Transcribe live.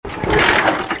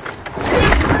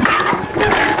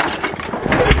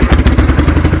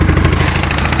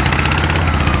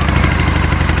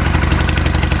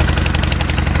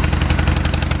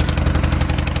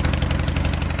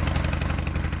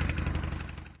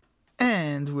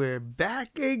And we're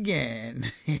back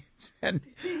again. It's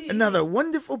another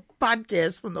wonderful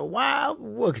podcast from the Wild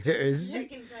Woogers.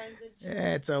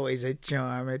 It's always a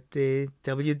charm at the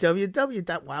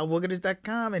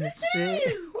www.wildwoogers.com. And it's,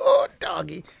 oh,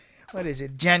 doggy. What is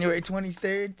it? January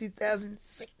 23rd,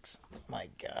 2006. Oh, my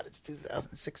God. It's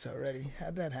 2006 already.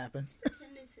 How'd that happen?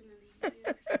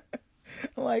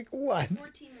 Like what?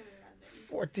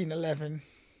 1411.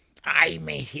 Aye,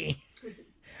 matey.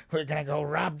 We're going to go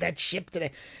rob that ship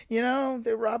today. You know,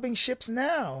 they're robbing ships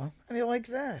now. How do you like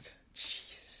that?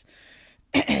 Jesus.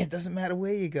 It doesn't matter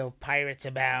where you go. Pirates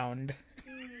abound.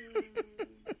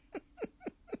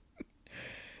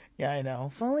 Yeah, I know.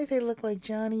 If only they look like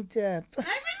Johnny Depp. I was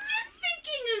just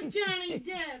thinking of Johnny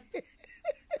Depp. Isn't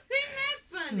that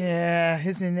funny? Yeah,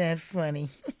 isn't that funny?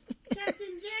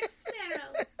 Captain Jack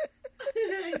Sparrow.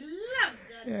 I love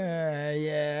that.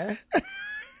 Yeah.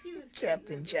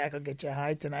 Captain Jack will get you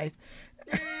high tonight.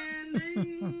 And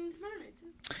tomorrow night,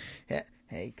 too. Yeah.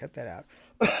 Hey, cut that out.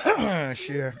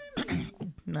 Sure.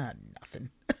 Not nothing.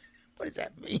 What does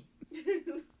that mean?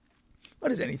 What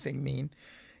does anything mean?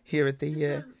 Here at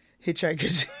the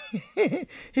Hitchhiker's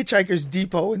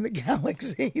Depot in the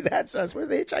Galaxy. That's us. We're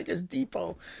the Hitchhiker's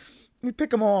Depot. We pick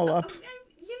them all up. You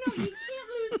know, you can't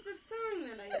lose the song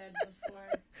that I had before.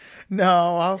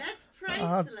 No, That's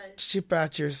I'll priceless. chip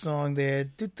out your song there.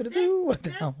 Do-do-do-do. What the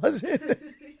hell was it? It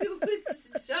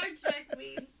was Star Trek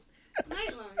meets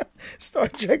Nightline. Star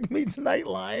Trek meets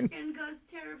Nightline. And goes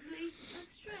terribly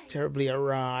astray. Terribly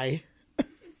awry.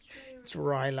 Astray. It's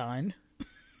Rye Line.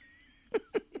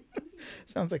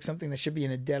 Sounds like something that should be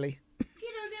in a deli. You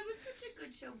know, that was such a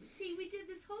good show. See, we did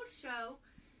this whole show,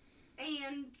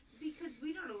 and because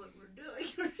we don't know what we're doing.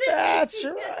 That's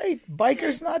right.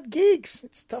 Bikers, not geeks.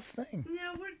 It's a tough thing.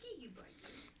 No, we're geeky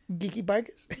bikers. Geeky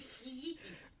bikers? Geeky.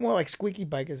 More like squeaky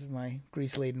bikers is my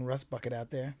grease-laden rust bucket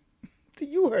out there.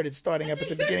 You heard it starting up at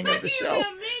the beginning of the show.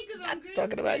 About me, 'cause I'm Not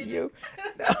talking about you.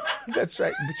 No, that's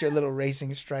right. With your little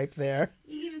racing stripe there.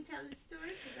 You gonna tell the story?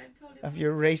 Because I've told it. Of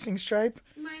your racing stripe?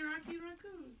 My Rocky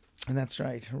Raccoon. And that's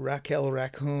right. Raquel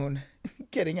Raccoon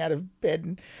getting out of bed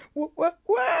and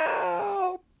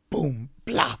wow! Boom!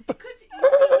 Blop! Because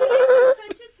it's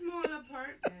such a small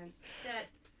apartment that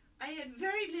I had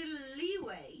very little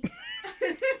leeway.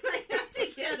 I had to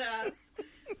get up.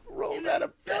 Rolled out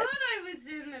of bed. I thought I was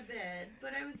in the bed,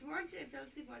 but I fell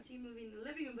asleep watching a movie in the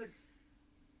living room. But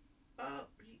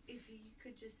if you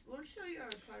could we'll show you our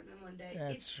apartment one day.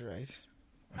 That's right.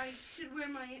 I should wear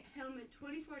my helmet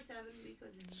 24/7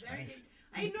 because it's very right. big.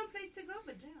 I had no place to go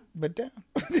but down.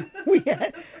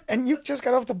 But and you just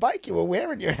got off the bike. You were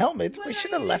wearing your helmet. But We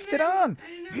should have left it on. I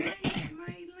didn't have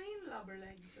my landlubber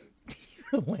legs.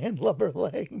 Your landlubber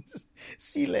legs.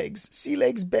 Sea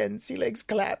legs bend. Sea legs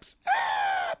collapse.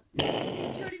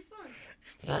 It's pretty fun.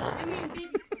 I mean,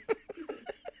 big.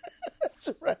 That's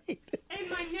right. And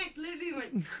my neck literally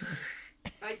went.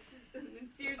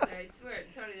 Seriously, I swear,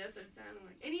 Tony, that's what it sounded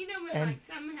like. And you know when like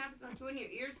something happens, like when your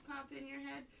ears pop in your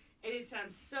head, and it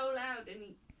sounds so loud,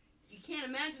 and you can't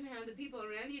imagine how the people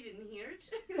around you didn't hear it.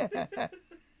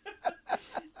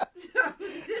 So,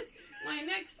 my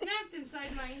neck snapped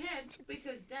inside my head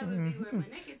because that would be where my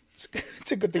neck is.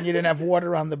 It's a good thing you didn't have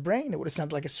water on the brain. It would have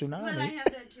sounded like a tsunami. Well, I have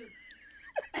that too.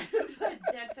 But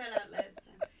that fell out last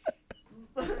time.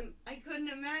 But I couldn't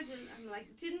imagine. I'm like,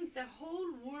 didn't the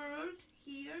whole world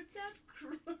hear that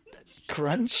crunch?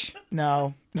 Crunch?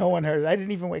 No one heard it. I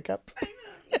didn't even wake up. I know.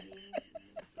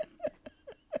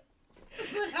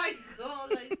 But I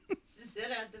called, I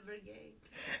set out the brigade.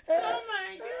 Oh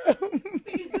my God.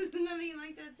 Because nothing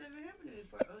like that's ever happened to me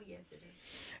before. Oh, yes, it is.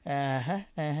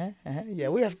 Yeah,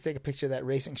 we have to take a picture of that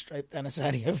racing stripe down the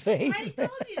side of your face. I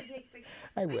told you to take pictures.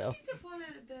 I will. I seem to fall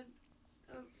out of bed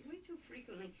way too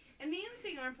frequently. And the other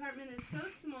thing, our apartment is so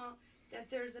small that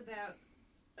there's about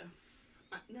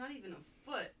not even a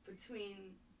foot between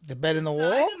The bed and the side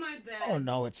wall? of my bed Oh,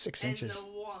 no, it's 6 inches. and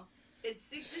the wall. It's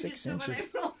 6 6 inches.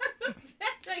 inches. So when I roll out of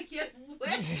bed, I get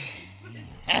wet.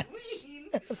 That's between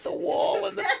the wall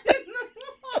and the... bed and the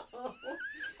wall.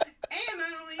 And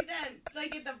not only that,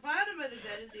 like at the bottom of the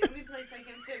bed is the only place I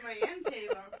can fit my end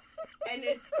table. And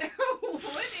it's a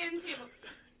wood end table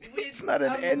with It's not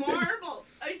an a end. marble.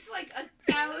 It's like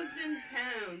 1,000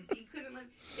 pounds. You couldn't let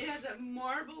it has a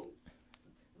marble,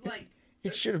 like,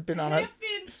 It should have been on a...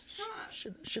 half-inch top.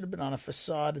 Should have been on a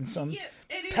facade in some Yeah,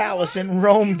 and it palace was- in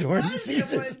Rome it during was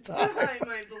Caesar's at one time.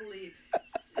 I believe.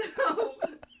 So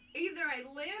either I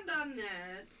land on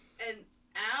that and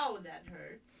ow, that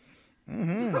hurts.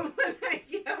 Mm-hmm. But when I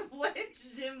get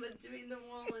wedged in between the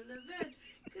wall and the bed,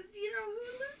 because you know who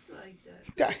lives like that?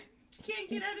 Yeah. You can't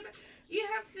get out of bed. You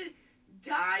have to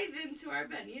dive into our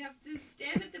bed. You have to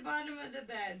stand at the bottom of the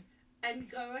bed and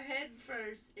go head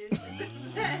first into the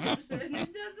bed. And it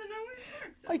doesn't always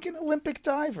work. So. Like an Olympic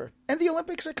diver. And the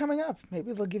Olympics are coming up.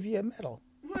 Maybe they'll give you a medal.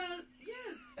 Well,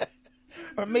 yes.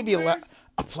 Or maybe a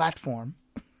platform.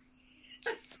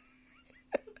 Or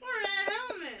a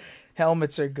helmet.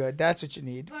 Helmets are good. That's what you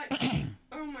need. But,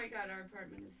 oh my God, our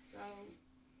apartment is so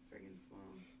friggin'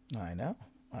 small.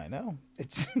 I know.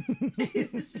 It's...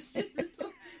 It's just,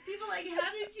 people like,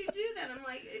 how did you do that? I'm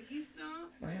like, if you saw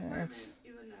my apartment,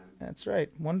 you would know. That's right.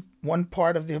 One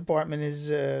part of the apartment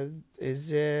is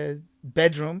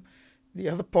bedroom. The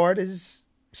other part is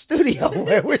studio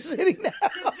where we're sitting now.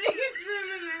 The biggest room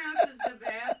in the house is the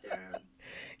bathroom.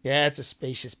 Yeah, it's a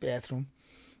spacious bathroom.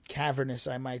 Cavernous,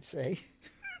 I might say.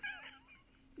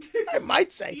 I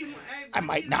might say. I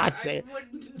might not say it.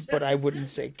 But I wouldn't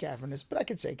say cavernous. But I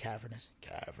could say cavernous.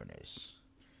 Cavernous.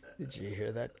 Did you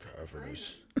hear that?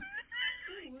 Cavernous.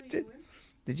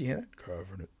 Did you hear that?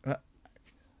 Cavernous. I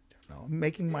don't know. I'm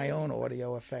making my own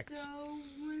audio effects. So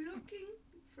we're looking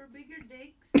for bigger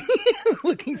digs.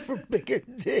 Looking for bigger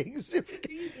digs. If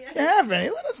you have any,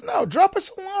 let us know. Drop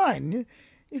us a line.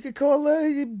 You could call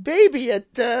baby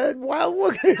at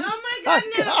wildwooders.com. Oh my God,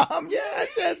 no.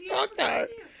 Yes, talk to her.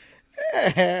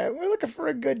 Yeah, we're looking for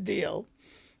a good deal.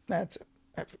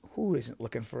 Who isn't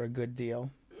looking for a good deal?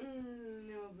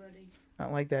 Nobody.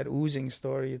 Not like that oozing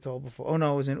story you told before. Oh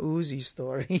no, it was an oozy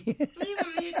story. You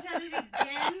want me to tell it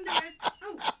again?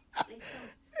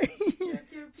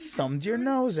 Thumbed your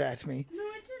nose at me. No,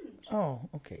 I didn't. Oh,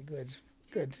 okay, good.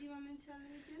 Do you want me to tell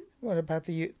it again? What about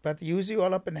the Uzi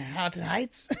all up in Houghton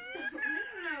Heights? I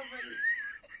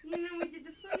don't know, but we did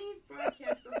the funniest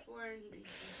broadcast before, and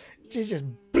She just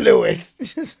blew it.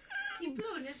 He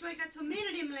blew it. That's why I got so mad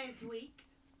at him last week.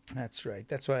 That's right.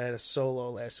 That's why I had a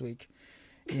solo last week.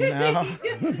 You know,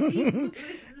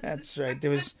 that's right.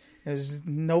 There was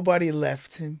nobody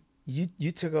left.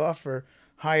 You took off for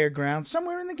higher ground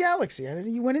somewhere in the galaxy.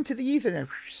 You went into the ether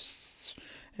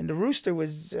and the rooster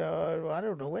was I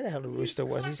don't know where the hell the rooster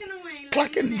was. He's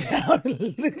clucking down.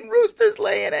 Rooster's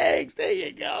laying eggs. There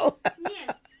you go.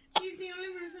 Yes, he's the only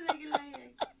rooster that can lay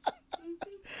eggs.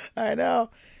 I know.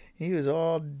 He was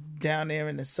all down there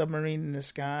in the submarine in the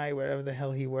sky, wherever the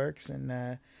hell he works,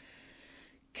 and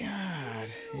God,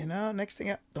 next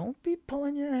thing don't be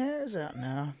pulling your hairs out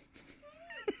now.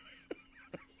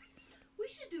 We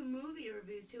should do movie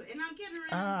reviews too, and I'm getting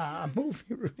around.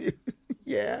 Movie reviews.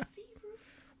 Yeah.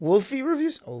 Wolfie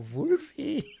reviews? Oh,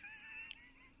 Wolfie.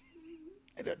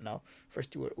 I don't know.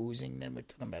 First you were oozing, then we're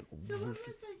talking about So what was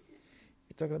Wolfie. I saying?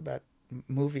 We're talking about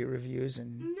movie reviews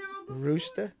and No, before.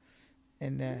 Rooster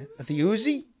and the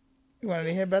Uzi. You wanted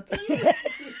to hear about that? Yes.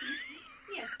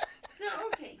 So,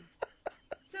 okay.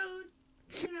 So,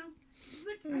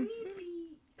 but I need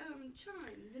the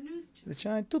chime, the news chime. The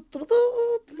chime.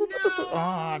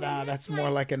 Oh, no, that's more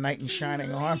like a knight in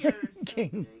shining armor.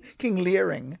 King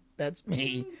Leering. That's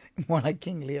me. More like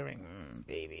King Leering.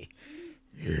 Baby.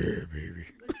 Yeah, baby.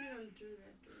 But you don't do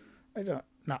that, do you? I don't.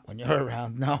 Not when you're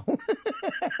around, no.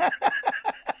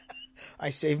 I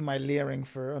save my leering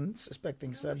for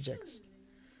unsuspecting subjects.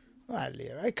 I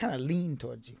leer. I kind of lean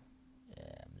towards you.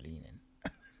 Yeah, I'm leaning.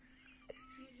 You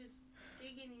just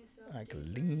digging yourself. Like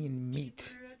lean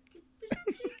meat.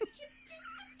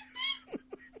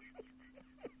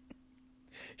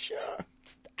 Sure.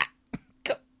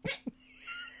 Go.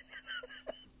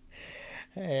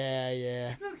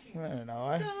 Yeah. Okay. I don't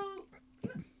know. So,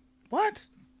 What?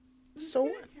 So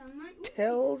what?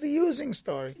 Tell the using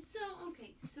story.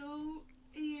 So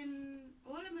in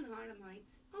all of in Harlem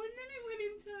Heights. Oh, and then I went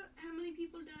into how many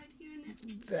people died here and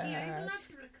there. Yeah, I have a lot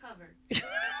to recover.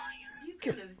 You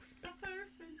could have suffered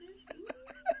for this.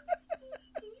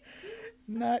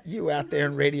 Not you out there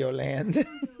in Radio Land. Good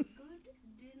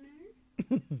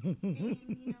dinner. And,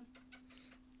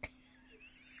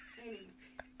 anyway,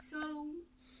 so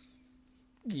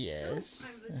Yes.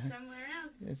 I was somewhere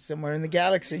else. It's somewhere in the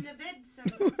galaxy. In the bed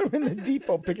somewhere. We're in the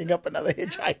depot picking up another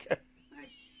hitchhiker.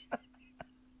 Hush.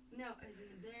 No, I was in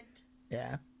the bed.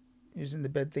 Yeah. He was in the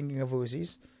bed thinking of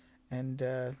Uzis and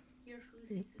Your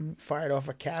who's fired off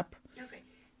a cap. Okay.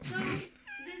 So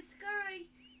this guy,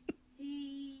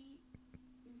 he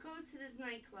goes to this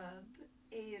nightclub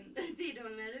and they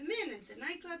don't let him in at the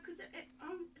nightclub because,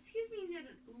 excuse me, is there an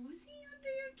Uzi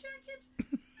under your jacket?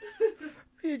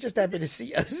 You're just happy to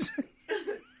see us.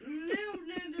 No,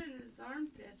 his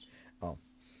armpit. Oh.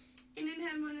 And it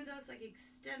had one of those like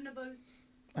extendable.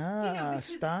 Because,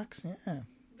 stocks, yeah.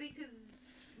 Because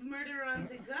murder on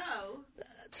the go.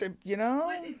 That's a, you know.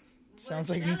 But it's sounds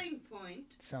a like selling point.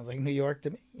 Sounds like New York to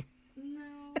me.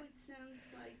 No, it sounds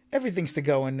like Everything's to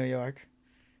go in New York.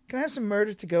 Can I have some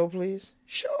murder to go, please?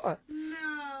 Sure. No.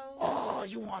 Oh,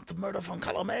 you want the murder from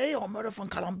column A or murder from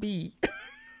column B?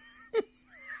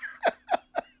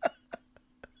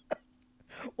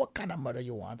 What kind of murder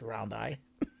you want, Round Eye?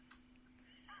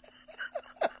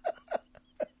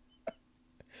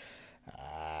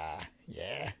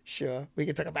 Yeah, sure. We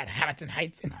can talk about Hamilton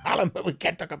Heights in Harlem, but we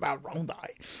can't talk about Round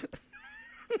Eye.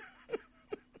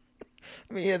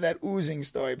 Let me hear that oozing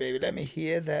story, baby. Let me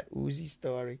hear that oozy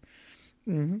story.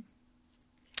 Mm-hmm.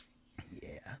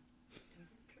 Yeah.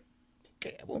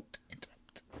 Okay, I won't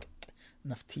interrupt.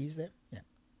 Enough teas there? Yeah.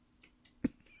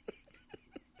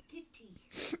 Titty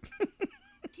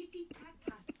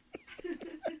tatas.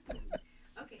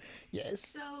 Okay. Yes.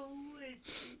 So,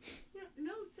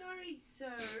 no, sorry,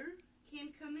 sir.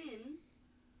 Can't come in.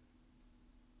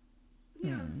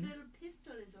 Little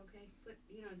pistol is okay, but,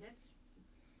 that's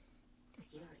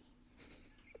scary.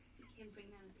 Can't bring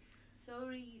that in.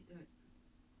 Sorry,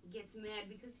 gets mad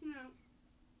because,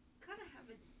 gotta have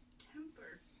a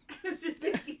temper.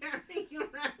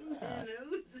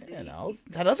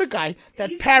 That other guy,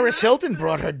 that Paris Hilton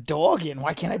brought her dog in.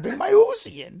 Why can't I bring my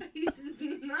Uzi in? He's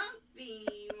not the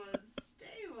most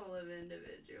stable of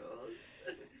individuals.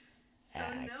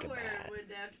 Nowhere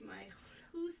without my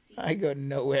Uzi. I go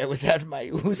nowhere without my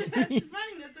Uzi. That's funny.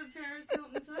 That's what Paris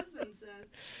Hilton's husband says.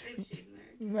 If she's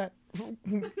married.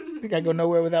 Think I go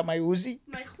nowhere without my Uzi?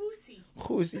 My Uzi.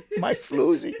 Uzi. My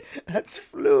floozy. That's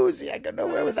floozy. I go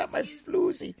nowhere without my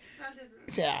floozy.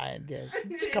 Yeah, yes.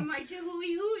 My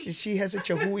chahui hui. She has a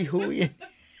chahui hui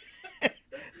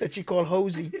that she called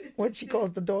Hosey. What she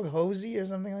calls the dog, Hosey or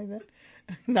something like that?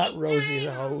 Not Rosie, it's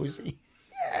a Hosey.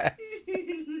 Yeah.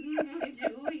 My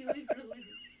chahui hui film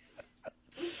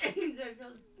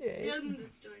the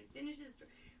story. Finish the story.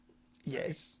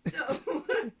 Yes. So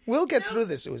we'll get through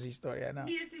this Uzi story, I know.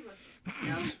 Yes, we will.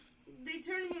 So they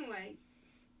turn him away,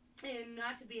 and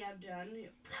not to be outdone,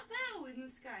 pow pow in the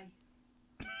sky.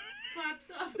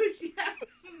 Pops off again. I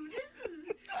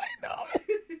know.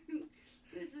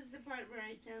 This is the part where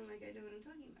I sound like I know what I'm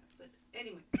talking about. But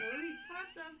anyway, so he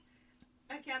pops off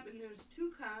a cap, and there's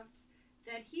two cops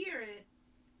that hear it,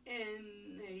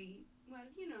 and they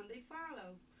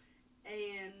follow.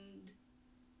 And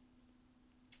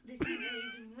they see that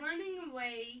he's running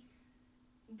away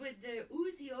with the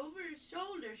Uzi over his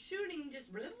shoulder, shooting just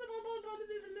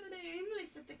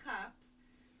aimless at the cops.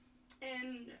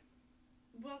 And,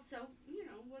 well, so,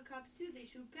 what cops do, they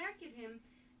shoot back at him,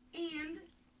 and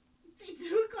they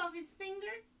took off his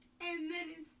finger, and then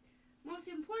his most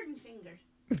important finger.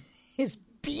 His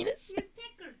penis? His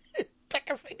pecker. His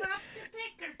pecker finger. Pop the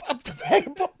pecker. Pop the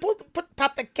pecker.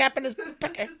 Pop the cap in his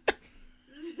pecker.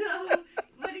 So,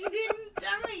 but he didn't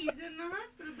die. He's in the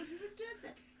hospital. But who does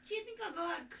that? Do you think I'll go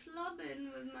out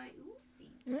clubbing with my Uzi?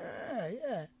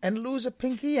 Yeah. And lose a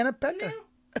pinky and a pecker. No,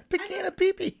 a pinky and a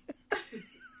peepee.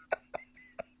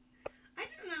 I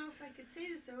don't know if I could say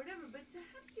this or whatever, but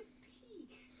how do you pee?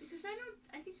 Because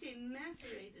I think they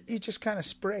macerated it. You just kind of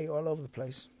spray all over the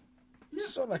place. No,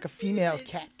 sort of like a but female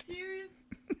seriously, cat. Serious?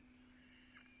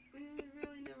 We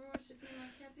really never watched a female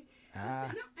cat pee.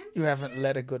 You haven't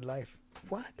led a good life.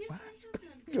 What? Yes, What? I have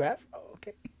done. You have? Oh,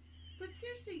 okay. But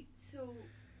seriously, so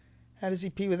How does he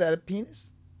pee without a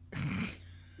penis?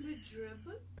 the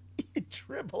dribble? You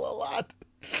dribble a lot.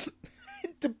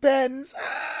 It depends.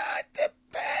 It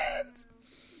depends.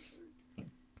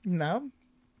 No?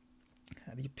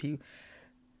 How do you pee?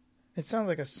 It sounds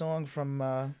like a song from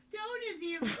Does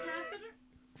he have a catheter?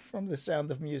 from The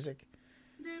Sound of Music.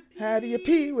 The How do you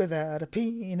pee without a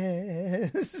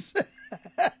penis?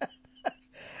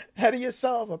 How do you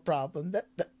solve a problem? That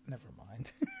never mind.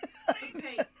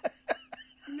 Okay.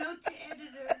 Note to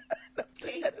editor.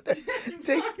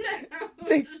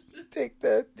 Take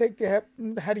the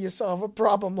how do you solve a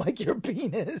problem like your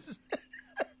penis?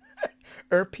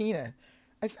 Erpina.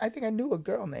 I think I knew a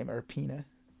girl named Erpina.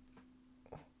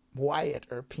 Wyatt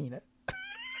Erpina.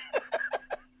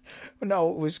 No,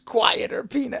 it was Quiet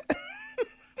Erpina.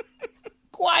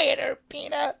 Quiet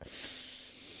Erpina.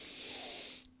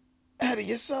 How do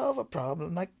you solve a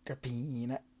problem like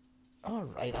Erpina? All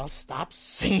right, I'll stop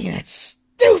singing that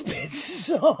stupid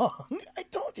song. I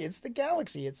told you, it's the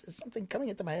galaxy. It's something coming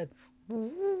into my head.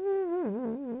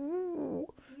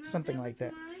 Something like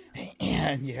that.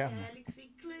 And yeah. Galaxy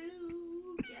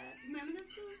Clue. Remember that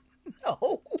song? No.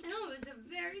 No, it was a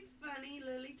very funny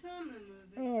Lily Tomlin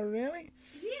movie. Oh, really?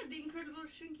 Yeah, The Incredible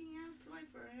Shrinking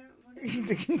Housewife or whatever.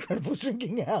 The Incredible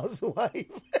Shrinking Housewife.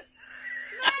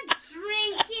 Not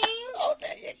drinking. Oh,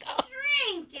 there you go.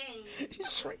 Shrinking.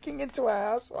 She's shrinking into a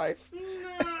housewife.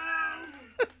 No.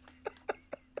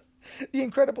 The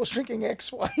Incredible Shrinking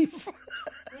Ex-Wife. What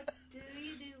do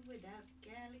you do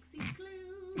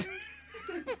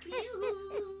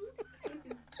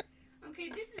Okay,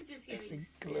 this is just getting Mixing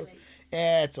glue. silly.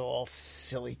 Yeah, it's all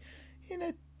silly. In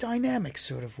a dynamic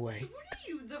sort of way. What are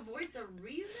you, the voice of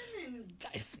reason and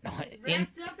I have no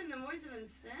wrapped up in the voice of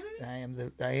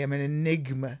insanity? I am an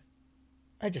enigma.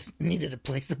 I just needed a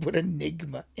place to put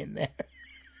enigma in there.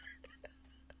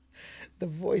 The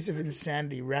voice of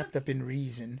insanity wrapped up in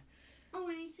reason. Oh,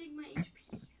 and you take my HP.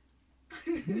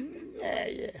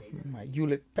 Yeah. My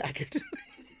Hewlett Packard.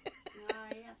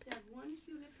 I have to have one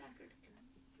Hewlett Packard.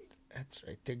 That's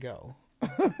right, to go. We're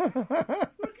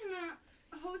gonna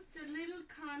host a little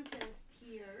contest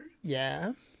here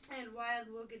Yeah. at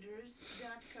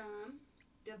wildwoogiters.com.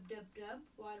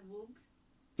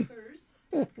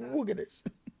 www.wildwoogiters.com. Woogiters.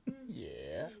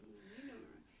 Yeah.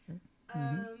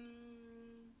 And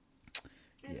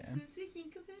Yeah. as soon as we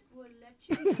think of it, we'll let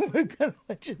you know. We're going to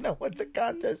let you know what the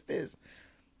contest is.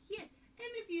 Yeah,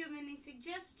 and if you have any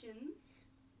suggestions,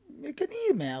 You can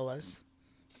email us.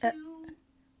 to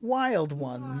Wild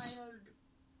Ones. Wild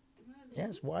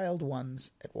Yes, Wild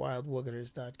Ones at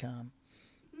wildwoogiters.com.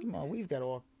 Come on, we've got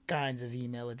all kinds of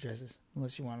email addresses,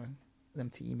 unless you want them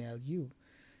to email you.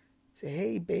 Say,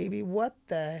 hey, baby, what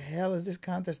the hell is this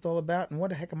contest all about, and what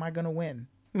the heck am I going to win?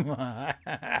 Boy,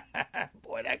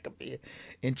 that could be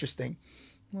interesting.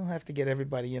 We'll have to get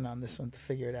everybody in on this one to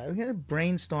figure it out. We're going to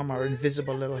brainstorm our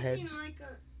invisible little heads. Like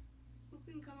who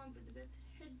can come up with the best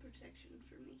head protection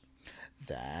for me?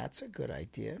 That's a good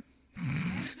idea.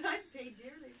 I'd pay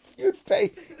dearly.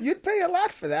 You'd pay a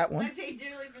lot for that one. I'd pay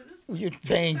dearly for this one. You're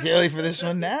paying dearly for this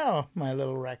one now, my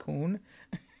little raccoon.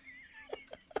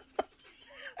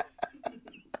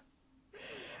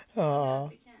 Oh,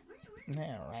 That's a cat.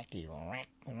 yeah,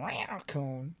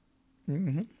 raccoon.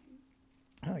 Mm-hmm.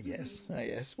 Oh yes.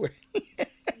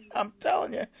 I'm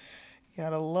telling you, you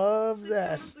gotta love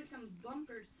that. Come up with some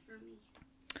bumpers for me.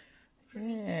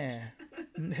 Yeah,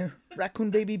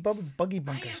 raccoon baby buggy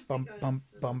bunkers,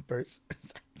 bumpers.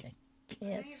 I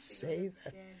can't say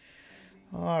that.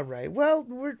 All right. Well,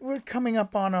 we're coming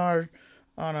up on our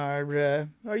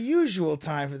usual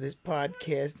time for this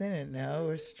podcast. I don't know.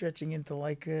 We're stretching into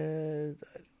like I don't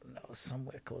know,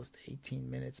 somewhere close to 18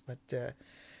 minutes. But We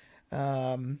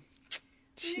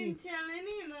didn't tell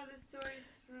any of the other stories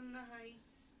from the Heights,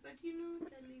 but you know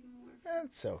what? I'll leave more.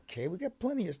 that's okay. We got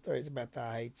plenty of stories about the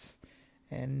Heights,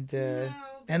 and No,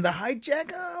 and the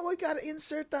hijack. Oh, we got to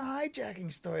insert the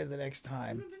hijacking story the next no,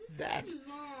 time. but it's That's so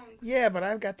long. Yeah, but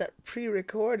I've got that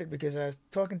pre-recorded because I was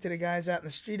talking to the guys out in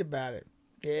the street about it.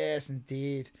 Yes,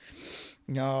 indeed.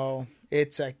 No,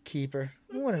 it's a keeper.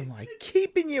 What am I,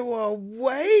 keeping you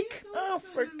awake? Oh,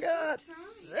 for God's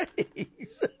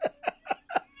sakes.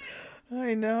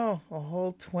 I know. A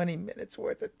whole 20 minutes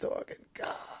worth of talking.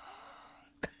 God.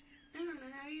 I don't know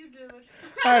how you do it.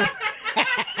 Oh,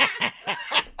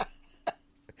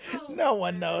 No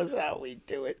one knows how we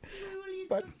do it. Will you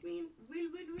But- tuck me in? Will you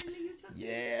tuck me in?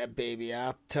 Yeah, baby,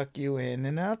 I'll tuck you in,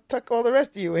 and I'll tuck all the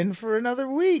rest of you in for another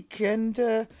week. And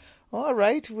all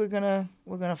right, we're gonna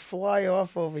fly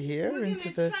off over here We're into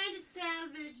gonna the try to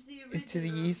salvage the original. into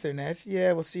the Ethernet.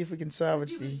 Yeah, we'll see if we can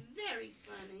salvage It was the. very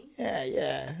funny.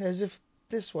 Yeah, as if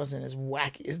this wasn't as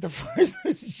wacky as the first. It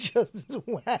was just as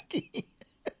wacky.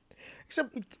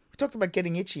 Except we talked about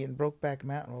getting itchy in Brokeback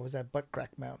Mountain. Or was that Butt Crack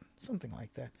Mountain? Something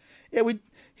like that. Yeah,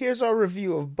 here's our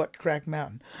review of Butt Crack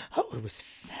Mountain. Oh, it was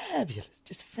fabulous.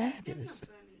 Just fabulous. That's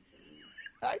not funny to me.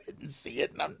 I didn't see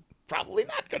it, and I'm probably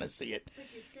not going to see it.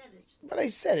 But you said it. But I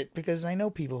said it because I know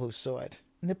people who saw it.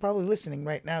 And they're probably listening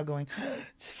right now going,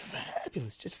 it's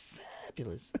fabulous, just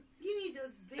fabulous. You need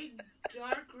those big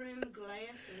dark rimmed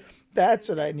glasses. That's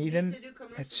what I need. And To do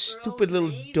commercials that for stupid Old little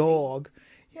Navy. dog.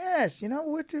 Yes, you know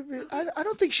what? I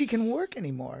don't think she can work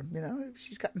anymore. You know,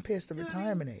 she's gotten past the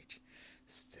retirement age.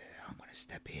 I'm going to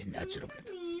step in. That's what I'm going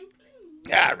to do.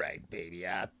 Please. All right, baby,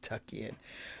 I'll tuck you in.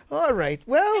 All right,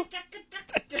 well,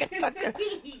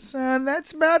 so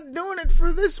that's about doing it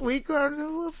for this week.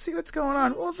 We'll see what's going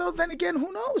on. Although, then again,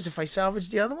 who knows? If I salvage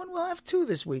the other one, we'll have two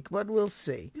this week, but we'll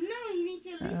see. No, you need to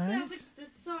at least All right. salvage the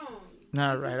song.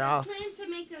 All right, Because I I'll plan to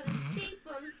make that a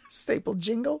staple. staple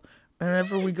jingle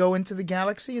whenever we go into the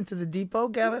galaxy, into the depot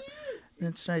galaxy. Yes.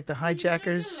 That's right, the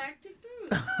hijackers. Intergalactic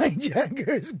Hijackers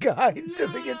News. Guide to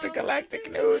the No, Intergalactic it's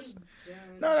a News. religion.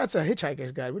 No, that's a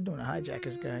Hitchhiker's Guide. We're doing a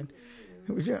Hijackers Guide.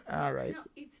 All right. No,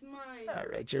 it's mine. All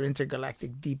right, your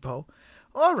intergalactic depot.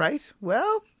 All right,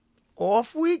 well,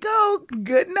 off we go.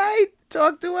 Good night.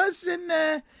 Talk to us, and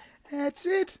that's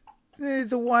it.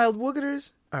 The Wild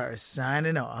Woogiters are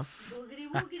signing off. Boogity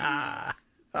woogity.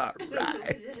 All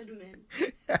right.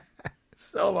 Boogity.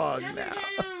 So long now. Shut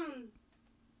it down.